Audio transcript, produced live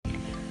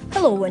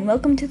Hello and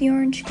welcome to the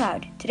Orange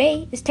Cloud.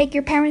 Today is Take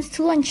Your Parents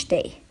to Lunch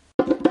Day.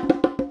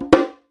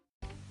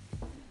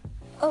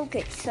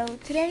 Okay, so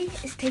today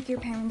is Take Your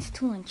Parents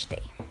to Lunch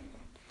Day.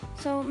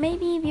 So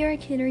maybe if you're a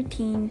kid or a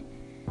teen,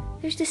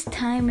 there's this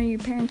time where your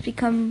parents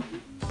become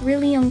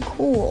really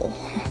uncool.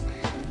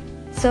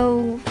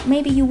 So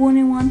maybe you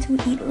wouldn't want to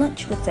eat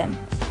lunch with them.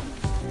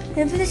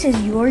 If this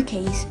is your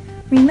case,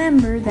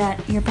 remember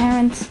that your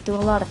parents do a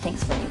lot of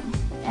things for you.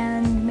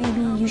 And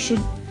maybe you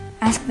should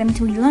ask them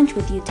to eat lunch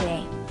with you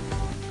today.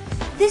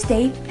 This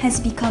day has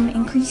become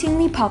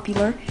increasingly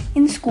popular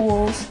in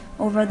schools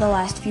over the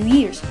last few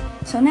years.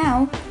 So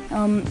now,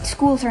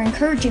 schools are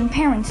encouraging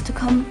parents to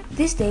come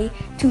this day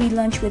to eat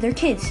lunch with their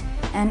kids.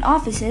 And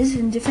offices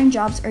and different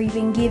jobs are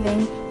even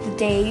giving the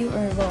day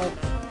or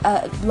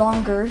a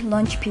longer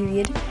lunch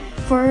period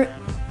for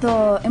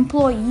the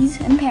employees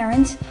and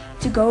parents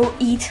to go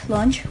eat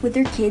lunch with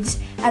their kids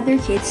at their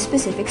kids'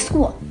 specific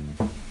school.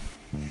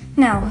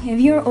 Now, if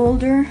you're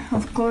older,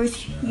 of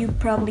course, you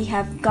probably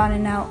have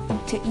gotten out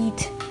to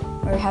eat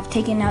or have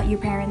taken out your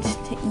parents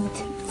to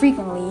eat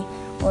frequently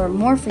or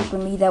more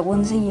frequently than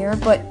once a year,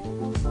 but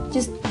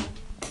just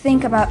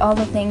think about all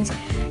the things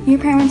your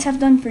parents have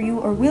done for you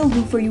or will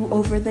do for you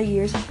over the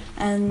years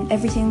and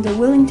everything they're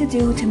willing to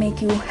do to make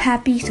you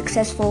happy,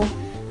 successful,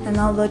 and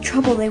all the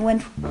trouble they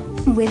went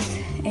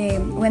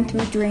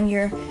through during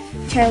your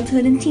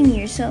childhood and teen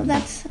years. So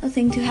that's a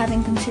thing to have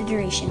in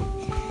consideration.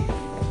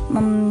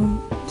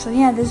 So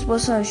yeah, this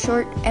was a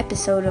short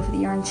episode of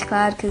the Orange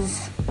Cloud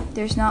because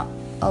there's not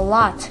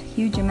a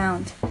huge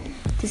amount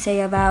to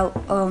say about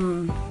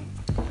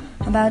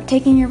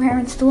taking your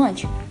parents to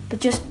lunch.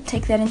 But just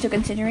take that into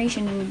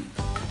consideration and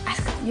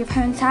ask your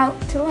parents out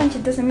to lunch.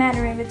 It doesn't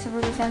matter if it's a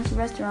really fancy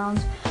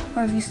restaurant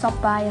or if you stop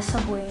by a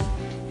Subway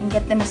and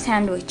get them a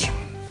sandwich.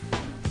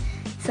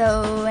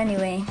 So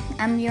anyway,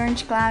 I'm the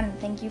Orange Cloud and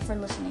thank you for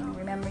listening.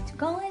 Remember to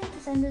call in to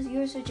send us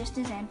your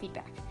suggestions and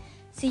feedback.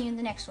 See you in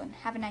the next one.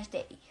 Have a nice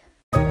day.